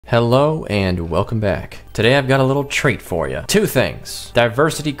Hello and welcome back. Today I've got a little treat for you. Two things.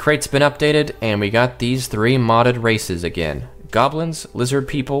 DiversityCrate's been updated and we got these three modded races again. Goblins, lizard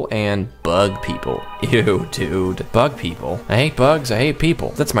people, and bug people. Ew, dude. Bug people. I hate bugs, I hate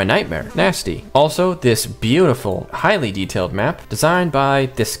people. That's my nightmare. Nasty. Also, this beautiful, highly detailed map designed by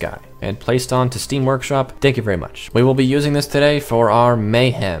this guy and placed onto Steam Workshop. Thank you very much. We will be using this today for our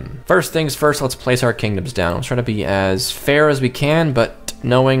mayhem. First things first, let's place our kingdoms down. Let's try to be as fair as we can, but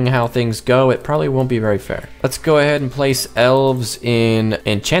knowing how things go, it probably won't be very fair. Let's go ahead and place elves in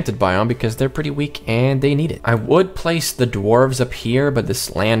enchanted biome because they're pretty weak and they need it. I would place the dwarves up here, but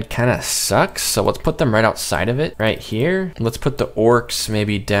this land kind of sucks. So let's put them right outside of it, right here. Let's put the orcs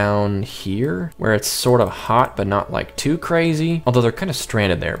maybe down here where it's sort of hot, but not like too crazy. Although they're kind of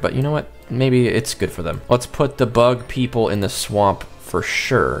stranded there, but you know what? Maybe it's good for them. Let's put the bug people in the swamp for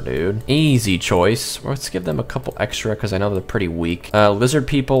sure, dude. Easy choice. Let's give them a couple extra because I know they're pretty weak. Lizard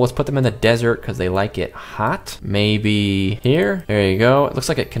people, let's put them in the desert because they like it hot. Maybe here. There you go. It looks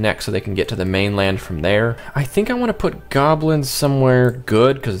like it connects so they can get to the mainland from there. I think I want to put goblins somewhere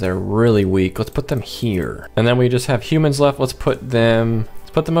good because they're really weak. Let's put them here. And then we just have humans left. Let's put them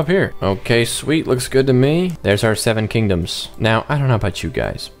up here. Okay, sweet. Looks good to me. There's our 7 kingdoms. Now, I don't know about you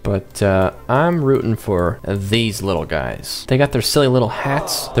guys, but I'm rooting for these little guys. They got their silly little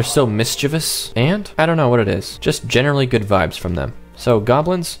hats. They're so mischievous. And I don't know what it is. Just generally good vibes from them. So,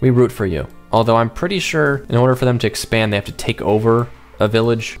 goblins, we root for you. Although I'm pretty sure in order for them to expand, they have to take over a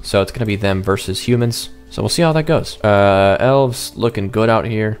village. So it's going to be them versus humans. So we'll see how that goes. Elves looking good out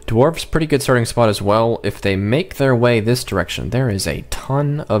here. Dwarves, pretty good starting spot as well. If they make their way this direction, there is a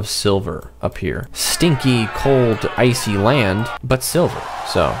ton of silver up here. Stinky, cold, icy land, but silver.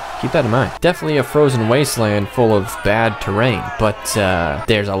 So keep that in mind. Definitely a frozen wasteland full of bad terrain, but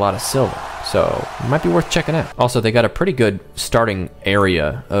there's a lot of silver. So it might be worth checking out. Also, they got a pretty good starting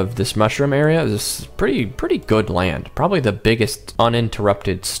area of this mushroom area. This is pretty good land. Probably the biggest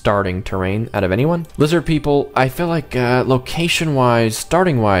uninterrupted starting terrain out of anyone. Lizard people, I feel like location-wise,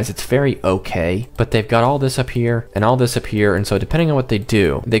 starting-wise, it's very okay. But they've got all this up here and all this up here. And so depending on what they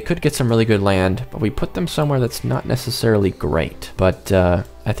do, they could get some really good land. But we put them somewhere that's not necessarily great. But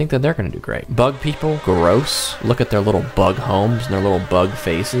I think that they're going to do great. Bug people, gross. Look at their little bug homes and their little bug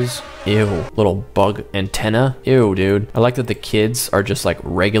faces. Ew. Little bug antenna. Ew, dude. I like that the kids are just like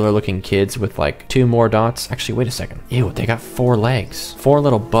regular looking kids with like 2 more dots. Actually, wait a second. Ew, they got 4 legs. 4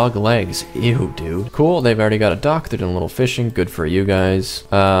 little bug legs. Ew, dude. Cool, they've already got a dock. They're doing a little fishing. Good for you guys.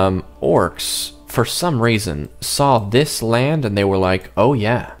 Orcs, for some reason, saw this land and they were like, oh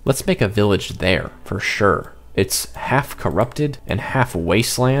yeah, let's make a village there for sure. It's half corrupted and half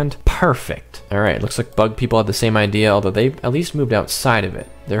wasteland. Perfect. All right, looks like bug people have the same idea, although they've at least moved outside of it.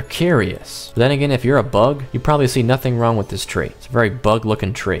 They're curious. But then again, if you're a bug, you probably see nothing wrong with this tree. It's a very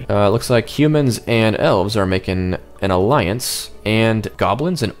bug-looking tree. Looks like humans and elves are making an alliance, and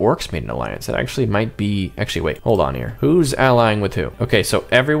goblins and orcs made an alliance. That actually might be... Actually, wait, hold on here. Who's allying with who? Okay, so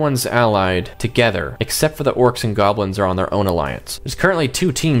everyone's allied together, except for the orcs and goblins are on their own alliance. There's currently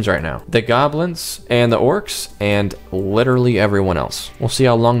 2 teams right now. The goblins and the orcs, and literally everyone else. We'll see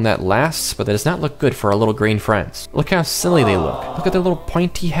how long that lasts, but that does not look good for our little green friends. Look how silly they look. Look at their little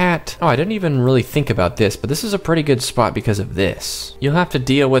pointy hat. Oh, I didn't even really think about this, but this is a pretty good spot because of this. You'll have to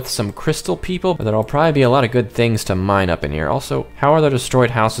deal with some crystal people, but there'll probably be a lot of good things to mine up in here. Also, how are there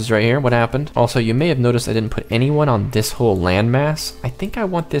destroyed houses right here? What happened? Also, you may have noticed I didn't put anyone on this whole landmass. I think I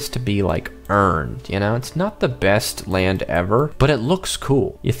want this to be like earned, you know? It's not the best land ever, but it looks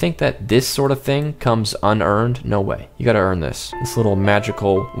cool. You think that this sort of thing comes unearned? No way. You gotta earn this. This little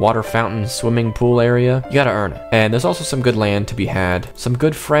magical water fountain swimming pool area, you gotta earn it. And there's also some good land to be had, some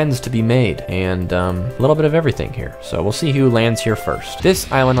good friends to be made, and a little bit of everything here. So we'll see who lands here first.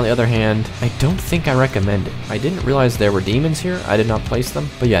 This island, on the other hand, I don't think I recommend it. I didn't realize there were demons here. I did not place them.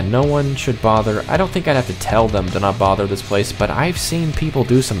 But yeah, no one should bother. I don't think I'd have to tell them to not bother this place, but I've seen people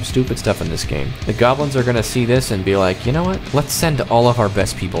do some stupid stuff in this game. The goblins are gonna see this and be like, you know what? Let's send all of our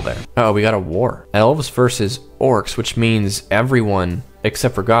best people there. Oh, we got a war. Elves versus orcs, which means everyone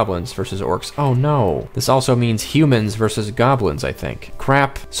except for goblins versus orcs. Oh no. This also means humans versus goblins, I think.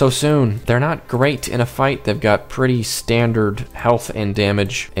 Crap, so soon. They're not great in a fight. They've got pretty standard health and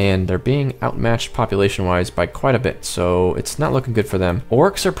damage, and they're being outmatched population-wise by quite a bit, so it's not looking good for them.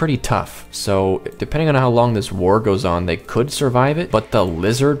 Orcs are pretty tough, so depending on how long this war goes on, they could survive it, but the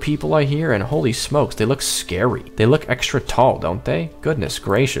lizard people I hear, and holy smokes, they look scary. They look extra tall, don't they? Goodness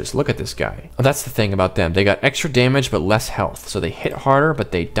gracious, look at this guy. Oh, that's the thing about them. They got extra damage, but less health, so they hit hard harder,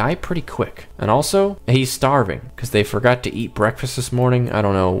 but they die pretty quick. And also, he's starving because they forgot to eat breakfast this morning. I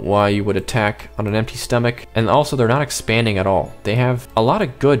don't know why you would attack on an empty stomach. And also, they're not expanding at all. They have a lot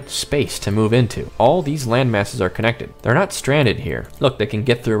of good space to move into. All these land masses are connected. They're not stranded here. Look, they can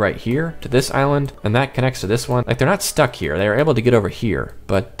get through right here to this island, and that connects to this one. Like, they're not stuck here. They're able to get over here,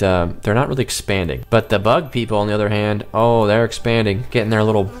 but they're not really expanding. But the bug people, on the other hand, oh, they're expanding, getting their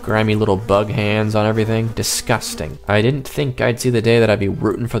little grimy little bug hands on everything. Disgusting. I didn't think I'd see the day that I'd be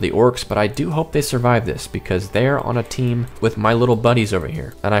rooting for the orcs, but I do hope they survive this because they're on a team with my little buddies over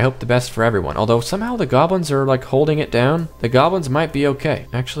here, and I hope the best for everyone. Although somehow the goblins are like holding it down. The goblins might be okay.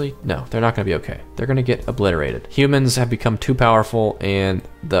 Actually, no, they're not going to be okay. They're going to get obliterated. Humans have become too powerful, and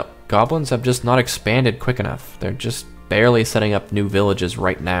the goblins have just not expanded quick enough. They're just barely setting up new villages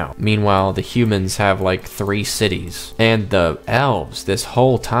right now. Meanwhile, the humans have like 3 cities. And the elves, this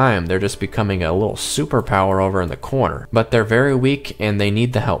whole time, they're just becoming a little superpower over in the corner. But they're very weak and they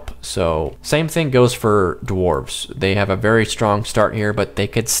need the help. So, same thing goes for dwarves. They have a very strong start here, but they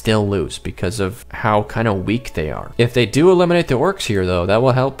could still lose because of how kind of weak they are. If they do eliminate the orcs here, though, that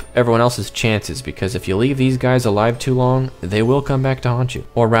will help everyone else's chances, because if you leave these guys alive too long, they will come back to haunt you.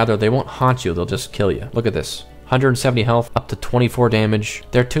 Or rather, they won't haunt you, they'll just kill you. Look at this. 170 health, up to 24 damage.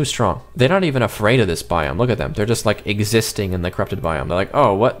 They're too strong. They're not even afraid of this biome. Look at them. They're just like existing in the corrupted biome. They're like,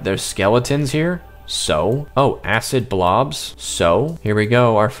 oh, what? There's skeletons here? So? Oh, acid blobs? So? Here we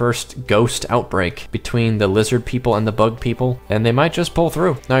go, our first ghost outbreak between the lizard people and the bug people. And they might just pull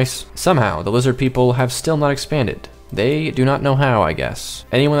through. Nice. Somehow, the lizard people have still not expanded. They do not know how, I guess.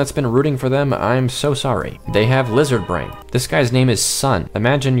 Anyone that's been rooting for them, I'm so sorry. They have lizard brain. This guy's name is Sun.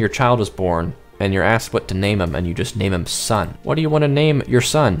 Imagine your child was born and you're asked what to name him, and you just name him Sun. What do you want to name your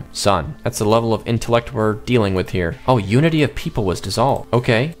son? Sun. That's the level of intellect we're dealing with here. Oh, unity of people was dissolved.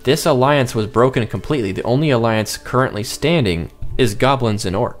 Okay, this alliance was broken completely. The only alliance currently standing is goblins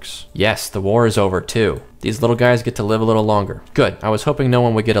and orcs. Yes, the war is over too. These little guys get to live a little longer. Good. I was hoping no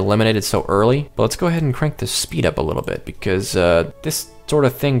one would get eliminated so early, but let's go ahead and crank the speed up a little bit, because this sort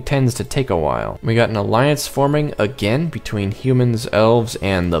of thing tends to take a while. We got an alliance forming again between humans, elves,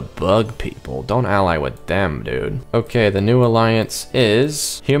 and the bug people. Don't ally with them, dude. Okay, the new alliance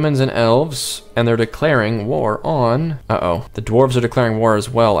is humans and elves, and they're declaring war on... Uh-oh. The dwarves are declaring war as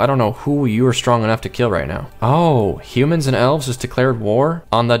well. I don't know who you are strong enough to kill right now. Oh, humans and elves just declared war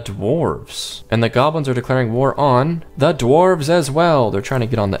on the dwarves. And the goblins are declaring war on the dwarves as well. They're trying to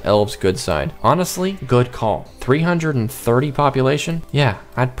get on the elves' good side. Honestly, good call. 330 population? Yeah,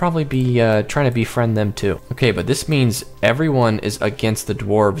 I'd probably be trying to befriend them too. Okay, but this means everyone is against the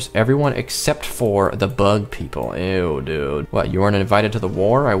dwarves. Everyone except for the bug people. Ew, dude. What, you weren't invited to the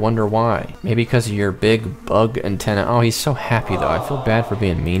war? I wonder why. Maybe because of your big bug antenna. Oh, he's so happy though. I feel bad for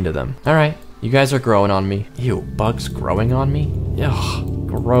being mean to them. All right, you guys are growing on me. Ew, bugs growing on me? Ugh,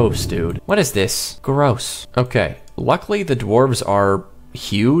 gross, dude. What is this? Gross. Okay, luckily the dwarves are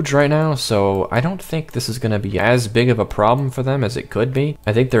huge right now, so I don't think this is going to be as big of a problem for them as it could be.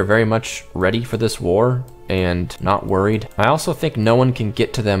 I think they're very much ready for this war and not worried. I also think no one can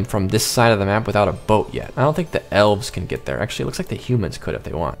get to them from this side of the map without a boat yet. I don't think the elves can get there. Actually, it looks like the humans could if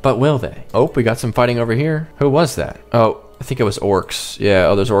they want. But will they? Oh, we got some fighting over here. Who was that? Oh, I think it was orcs. Yeah,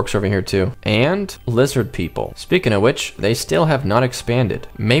 oh, there's orcs over here too. And lizard people. Speaking of which, they still have not expanded.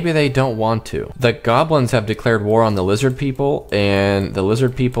 Maybe they don't want to. The goblins have declared war on the lizard people, and the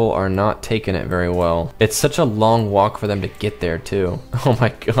lizard people are not taking it very well. It's such a long walk for them to get there too. Oh my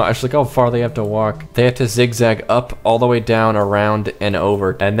gosh, look how far they have to walk. They have to zigzag up, all the way down, around, and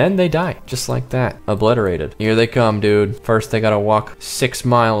over, and then they die. Just like that. Obliterated. Here they come, dude. First they gotta walk 6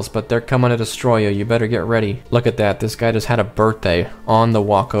 miles, but they're coming to destroy you. You better get ready. Look at that. This guy just had a birthday on the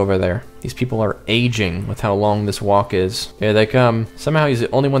walk over there. These people are aging with how long this walk is. Here they come. Somehow he's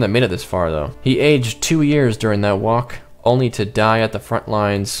the only one that made it this far though. He aged 2 years during that walk, only to die at the front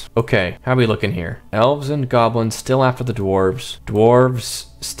lines. Okay, how are we looking here? Elves and goblins still after the dwarves. Dwarves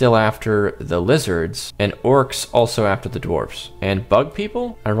still after the lizards, and orcs also after the dwarves. And bug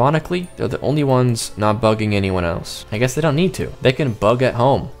people, ironically, they're the only ones not bugging anyone else. I guess they don't need to. They can bug at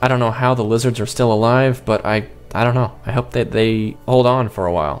home. I don't know how the lizards are still alive, but I don't know. I hope that they hold on for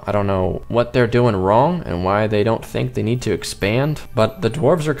a while. I don't know what they're doing wrong and why they don't think they need to expand, but the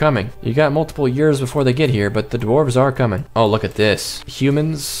dwarves are coming. You got multiple years before they get here, but the dwarves are coming. Oh, look at this.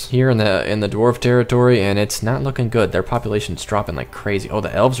 Humans here in the dwarf territory, and it's not looking good. Their population's dropping like crazy. Oh,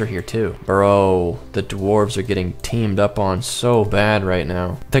 the elves are here too. Bro, the dwarves are getting teamed up on so bad right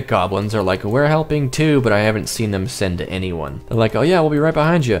now. The goblins are like, we're helping too, but I haven't seen them send to anyone. They're like, oh yeah, we'll be right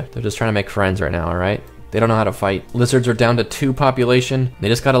behind you. They're just trying to make friends right now, all right? They don't know how to fight. Lizards are down to 2 population. They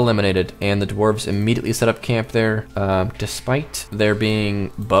just got eliminated, and the dwarves immediately set up camp there, despite there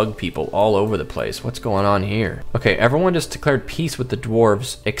being bug people all over the place. What's going on here? Okay, everyone just declared peace with the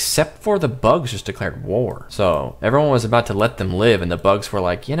dwarves, except for the bugs just declared war. So everyone was about to let them live, and the bugs were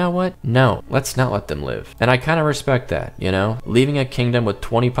like, you know what? No, let's not let them live. And I kind of respect that, you know? Leaving a kingdom with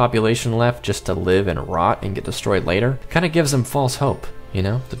 20 population left just to live and rot and get destroyed later kind of gives them false hope. You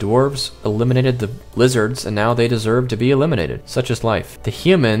know, the dwarves eliminated the lizards, and now they deserve to be eliminated. Such is life. The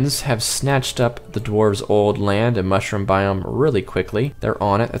humans have snatched up the dwarves' old land and mushroom biome really quickly. They're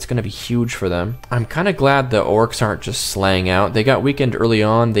on it. That's going to be huge for them. I'm kind of glad the orcs aren't just slaying out. They got weakened early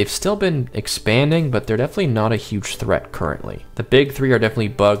on. They've still been expanding, but they're definitely not a huge threat currently. The big 3 are definitely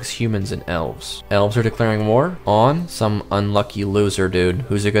bugs, humans, and elves. Elves are declaring war on some unlucky loser, dude.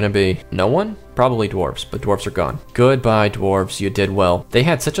 Who's it going to be? No one? Probably dwarves, but dwarves are gone. Goodbye, dwarves. You did well. They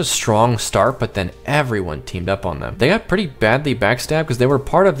had such a strong start, but then everyone teamed up on them. They got pretty badly backstabbed because they were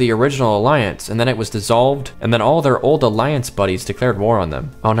part of the original alliance, and then it was dissolved, and then all their old alliance buddies declared war on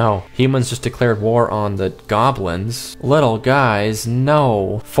them. Oh no, humans just declared war on the goblins. Little guys,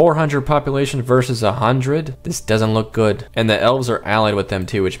 no. 400 population versus 100? This doesn't look good. And the elves are allied with them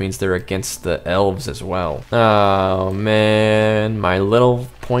too, which means they're against the elves as well. Oh man, my little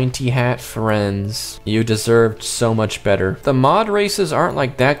pointy hat friends. You deserved so much better. The mod races aren't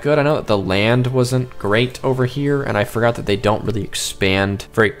like that good. I know that the land wasn't great over here, and I forgot that they don't really expand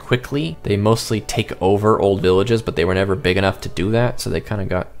very quickly. They mostly take over old villages, but they were never big enough to do that, so they kind of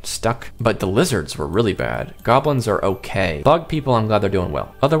got stuck. But the lizards were really bad. Goblins are okay. Bug people, I'm glad they're doing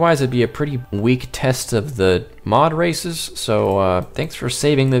well. Otherwise, it'd be a pretty weak test of the mod races, so thanks for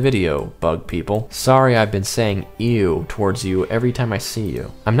saving the video, bug people. Sorry I've been saying ew towards you every time I see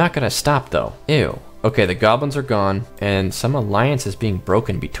you. I'm not gonna stop though. Ew. Okay, the goblins are gone, and some alliance is being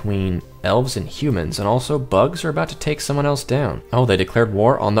broken between elves and humans, and also bugs are about to take someone else down. Oh, they declared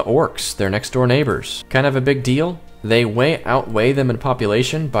war on the orcs, their next door neighbors. Kind of a big deal. They outweigh them in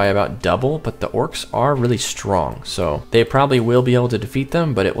population by about double, but the orcs are really strong, so they probably will be able to defeat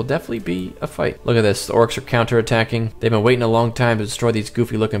them, but it will definitely be a fight. Look at this, the orcs are counterattacking. They've been waiting a long time to destroy these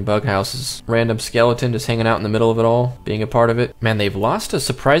goofy looking bug houses. Random skeleton just hanging out in the middle of it all, being a part of it. Man, they've lost a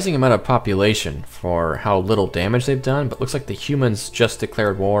surprising amount of population for how little damage they've done, but looks like the humans just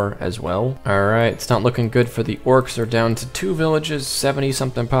declared war as well. Alright, it's not looking good for the orcs. They're down to 2 villages, 70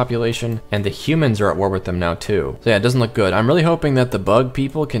 something population, and the humans are at war with them now too. So yeah, it doesn't look good. I'm really hoping that the bug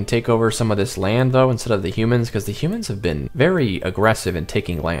people can take over some of this land though instead of the humans, because the humans have been very aggressive in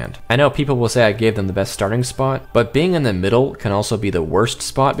taking land. I know people will say I gave them the best starting spot, but being in the middle can also be the worst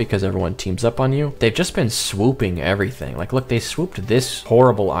spot because everyone teams up on you. They've just been swooping everything. Like look, they swooped this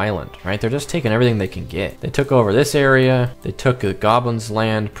horrible island, right? They're just taking everything they can get. They took over this area. They took the goblins'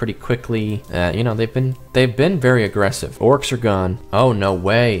 land pretty quickly. You know, they've been very aggressive. Orcs are gone. Oh no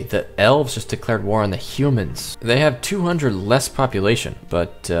way. The elves just declared war on the humans. They have 200 less population,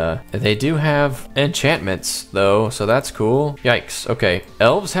 but they do have enchantments though, so that's cool. Yikes. Okay,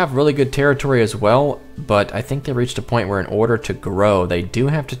 elves have really good territory as well, but I think they reached a point where in order to grow, they do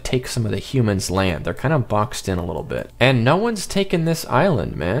have to take some of the humans' land. They're kind of boxed in a little bit. And no one's taken this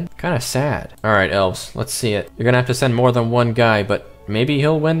island, man. Kind of sad. All right, elves, let's see it. You're gonna have to send more than one guy, but maybe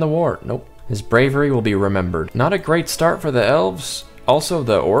he'll win the war. Nope. His bravery will be remembered. Not a great start for the elves. Also,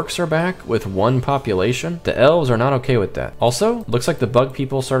 the orcs are back with 1 population. The elves are not okay with that. Also, looks like the bug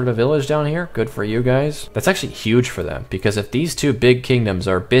people started a village down here. Good for you guys. That's actually huge for them, because if these 2 big kingdoms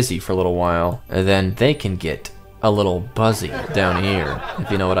are busy for a little while, then they can get a little buzzy down here,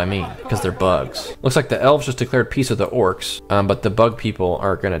 if you know what I mean, because they're bugs. Looks like the elves just declared peace with the orcs, but the bug people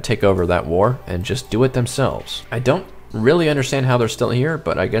are going to take over that war and just do it themselves. I don't really understand how they're still here,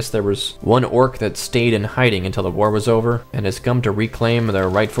 but I guess there was one orc that stayed in hiding until the war was over and has come to reclaim their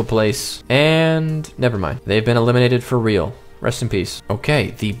rightful place. And never mind. They've been eliminated for real. Rest in peace.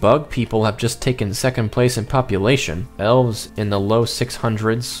 Okay, the bug people have just taken 2nd place in population. Elves in the low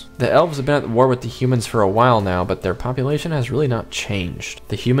 600s. The elves have been at war with the humans for a while now, but their population has really not changed.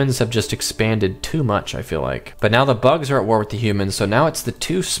 The humans have just expanded too much, I feel like. But now the bugs are at war with the humans, so now it's the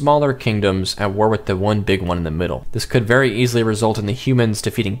 2 smaller kingdoms at war with the 1 big one in the middle. This could very easily result in the humans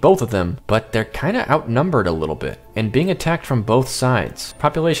defeating both of them, but they're kind of outnumbered a little bit. and being attacked from both sides.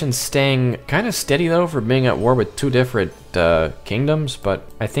 Population's staying kind of steady though for being at war with two different kingdoms, but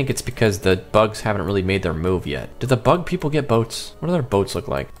I think it's because the bugs haven't really made their move yet. Do the bug people get boats? What do their boats look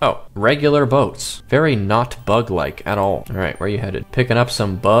like? Oh, regular boats. Very not bug-like at all. All right, where are you headed? Picking up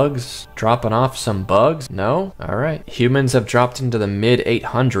some bugs? Dropping off some bugs? No? All right. Humans have dropped into the mid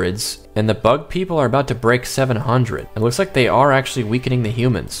 800s, and the bug people are about to break 700. It looks like they are actually weakening the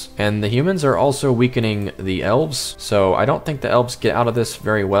humans, and the humans are also weakening the elves, so I don't think the elves get out of this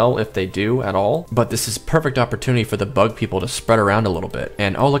very well if they do at all, but this is perfect opportunity for the bug people to spread around a little bit.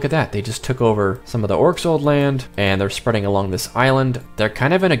 And oh, look at that, they just took over some of the orcs' old land, and they're spreading along this island. They're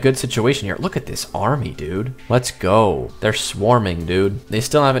kind of in a good situation here. Look at this army, dude. Let's go. They're swarming, dude. They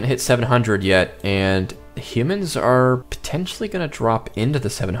still haven't hit 700 yet, and humans are potentially going to drop into the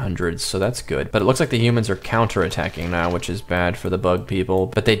 700s, so that's good. But it looks like the humans are counterattacking now, which is bad for the bug people.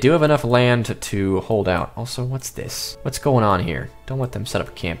 But they do have enough land to hold out. Also, what's this? What's going on here? Don't let them set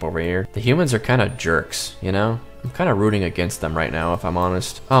up camp over here. The humans are kind of jerks, you know? I'm kind of rooting against them right now, if I'm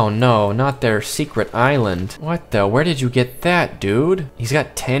honest. Oh no, not their secret island. What the? Where did you get that, dude? He's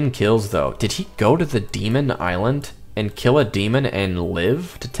got 10 kills, though. Did he go to the demon island and kill a demon and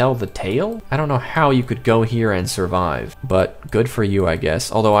live to tell the tale? I don't know how you could go here and survive, but good for you, I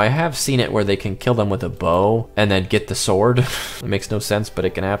guess. Although I have seen it where they can kill them with a bow and then get the sword. It makes no sense, but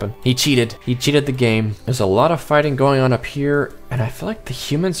it can happen. He cheated. He cheated the game. There's a lot of fighting going on up here, and I feel like the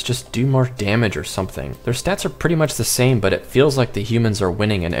humans just do more damage or something. Their stats are pretty much the same, but it feels like the humans are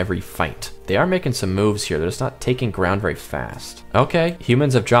winning in every fight. They are making some moves here. They're just not taking ground very fast. Okay,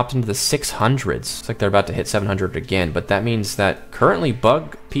 humans have dropped into the 600s. Looks like they're about to hit 700 again, but that means that currently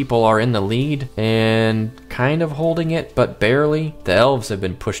bug people are in the lead and kind of holding it, but barely. The elves have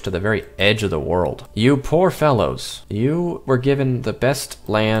been pushed to the very edge of the world. You poor fellows. You were given the best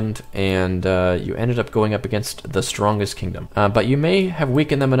land, and you ended up going up against the strongest kingdom. But you may have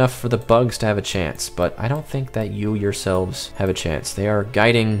weakened them enough for the bugs to have a chance, but I don't think that you yourselves have a chance. They are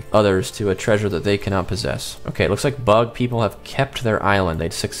guiding others to a treasure that they cannot possess. Okay, it looks like bug people have kept their island. They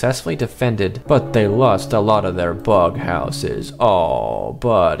successfully defended, but they lost a lot of their bug houses. Oh,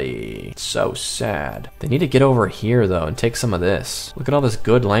 buddy. So sad. They need to get over here, though, and take some of this. Look at all this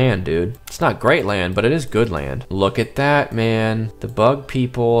good land, dude. It's not great land, but it is good land. Look at that, man. The bug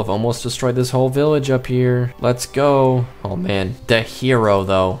people have almost destroyed this whole village up here. Let's go. Oh, man. The hero,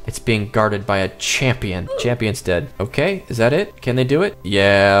 though. It's being guarded by a champion. Champion's dead. Okay, is that it? Can they do it?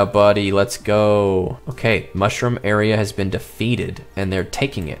 Yeah, buddy. Let's go. Okay, mushroom area has been defeated, and they're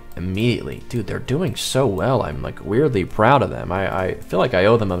taking it immediately. Dude, they're doing so well. I'm like weirdly proud of them. I feel like I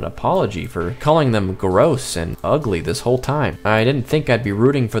owe them an apology for calling them gross and ugly this whole time. I didn't think I'd be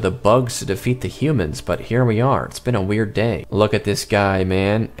rooting for the bugs to defeat the humans, but here we are. It's been a weird day. Look at this guy,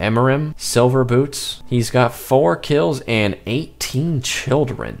 man. Emerim, silver boots. He's got 4 kills and 18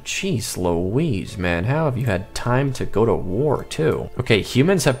 children. Jeez Louise, man. How have you had time to go to war, too? Okay,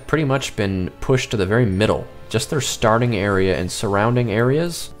 humans have pretty much been pushed to the very middle. Just their starting area and surrounding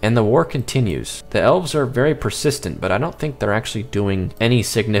areas, and the war continues. The elves are very persistent, but I don't think they're actually doing any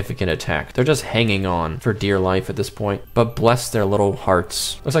significant attack. They're just hanging on for dear life at this point, but bless their little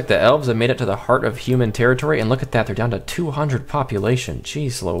hearts. Looks like the elves have made it to the heart of human territory, and look at that, they're down to 200 population.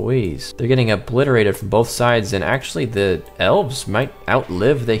 Jeez Louise. They're getting obliterated from both sides, and actually the elves might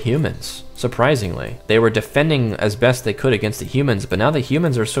outlive the humans. Surprisingly. They were defending as best they could against the humans, but now the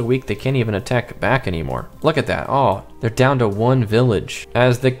humans are so weak they can't even attack back anymore. Look at that. Oh, they're down to 1 village.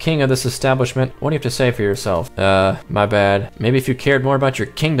 As the king of this establishment, what do you have to say for yourself? My bad. Maybe if you cared more about your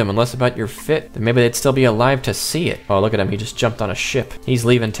kingdom and less about your fit, then maybe they'd still be alive to see it. Oh, look at him. He just jumped on a ship. He's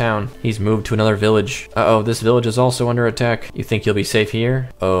leaving town. He's moved to another village. Uh-oh, this village is also under attack. You think you'll be safe here?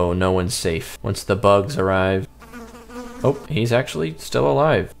 Oh, no one's safe. Once the bugs arrive. Oh, he's actually still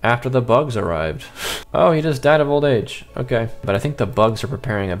alive after the bugs arrived. Oh, he just died of old age. Okay. But I think the bugs are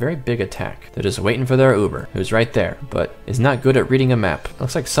preparing a very big attack. They're just waiting for their Uber, who's right there, but is not good at reading a map.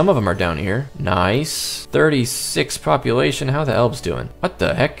 Looks like some of them are down here. Nice. 36 population. How the elves doing? What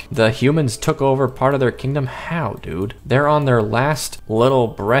the heck? The humans took over part of their kingdom? How, dude? They're on their last little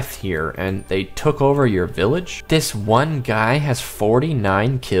breath here, and they took over your village? This one guy has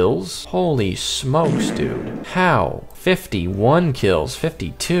 49 kills? Holy smokes, dude. How? 51 kills,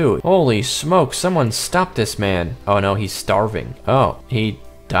 52. Holy smoke, someone stop this man. Oh no, he's starving. Oh, he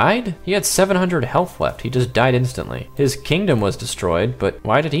died? He had 700 health left. He just died instantly. His kingdom was destroyed, but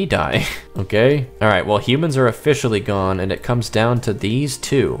why did he die? Okay. All right, well, humans are officially gone, and it comes down to these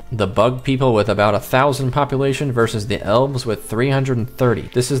two. The bug people with about 1,000 population versus the elves with 330.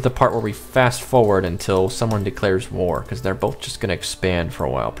 This is the part where we fast forward until someone declares war, because they're both just gonna expand for a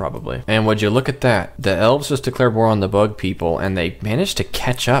while, probably. And would you look at that? The elves just declared war on the bug people, and they managed to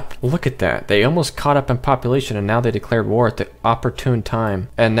catch up. Look at that. They almost caught up in population, and now they declared war at the opportune time.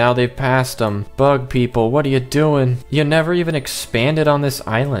 And now they've passed them. Bug people, what are you doing? You never even expanded on this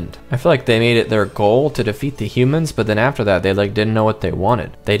island. I feel like they made it their goal to defeat the humans, but then after that, they like didn't know what they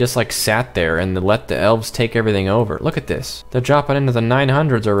wanted. They just like sat there and let the elves take everything over. Look at this. They're dropping into the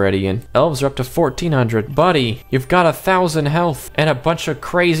 900s already, and elves are up to 1,400. Buddy, you've got 1,000 health and a bunch of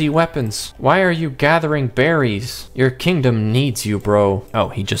crazy weapons. Why are you gathering berries? Your kingdom needs you, bro. Oh,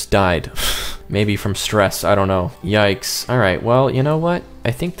 he just died. Maybe from stress, I don't know. Yikes. Alright, well, you know what?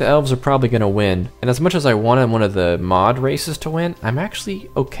 I think the elves are probably gonna win. And as much as I wanted one of the mod races to win, I'm actually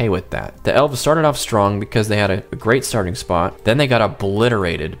okay with that. The elves started off strong because they had a great starting spot. Then they got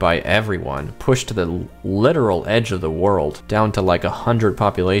obliterated by everyone, pushed to the literal edge of the world, down to like 100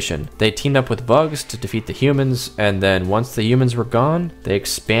 population. They teamed up with bugs to defeat the humans, and then once the humans were gone, they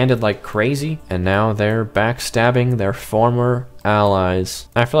expanded like crazy, and now they're backstabbing their former allies.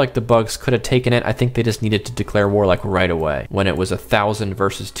 I feel like the bugs could have taken it. I think they just needed to declare war like right away. When it was 1,000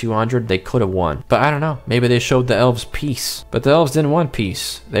 versus 200, they could have won. But I don't know. Maybe they showed the elves peace. But the elves didn't want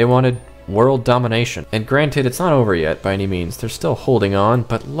peace. They wanted world domination. And granted, it's not over yet by any means. They're still holding on,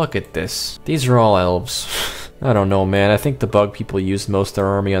 but look at this. These are all elves. I don't know, man. I think the bug people used most of their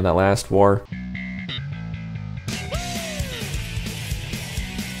army on that last war.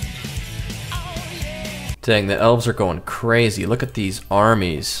 Dang, the elves are going crazy. Look at these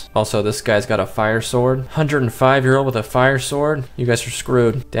armies. Also, this guy's got a fire sword. 105-year-old with a fire sword. You guys are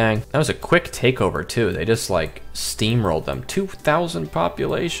screwed. Dang. That was a quick takeover, too. They just, like, steamrolled them. 2,000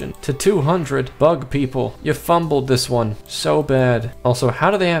 population to 200. Bug people. You fumbled this one so bad. Also, how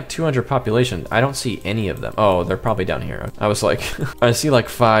do they have 200 population? I don't see any of them. Oh, they're probably down here. I was like, I see like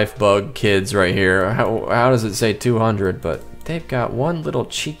 5 bug kids right here. How does it say 200? But they've got one little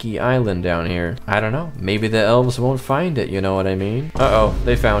cheeky island down here. I don't know. Maybe the elves won't find it, you know what I mean? Uh-oh,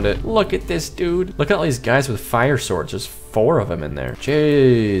 they found it. Look at this dude. Look at all these guys with fire swords. There's 4 of them in there.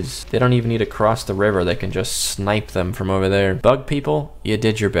 Jeez. They don't even need to cross the river. They can just snipe them from over there. Bug people, you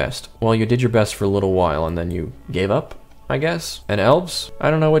did your best. Well, you did your best for a little while and then you gave up, I guess. And elves,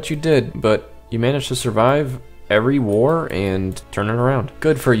 I don't know what you did, but you managed to survive every war and turn it around.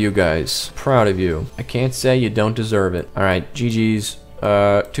 Good for you guys. Proud of you. I can't say you don't deserve it. All right, GG's.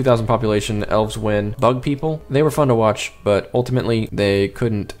 2,000 population, elves win. Bug people, they were fun to watch, but ultimately they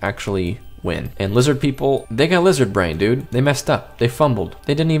couldn't actually win. And lizard people, they got lizard brain, dude. They messed up. They fumbled.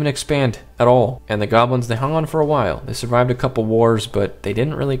 They didn't even expand at all. And the goblins, they hung on for a while. They survived a couple wars, but they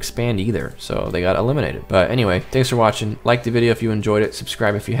didn't really expand either, so they got eliminated. But anyway, thanks for watching. Like the video if you enjoyed it,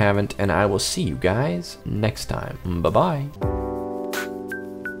 subscribe if you haven't, and I will see you guys next time. Bye-bye.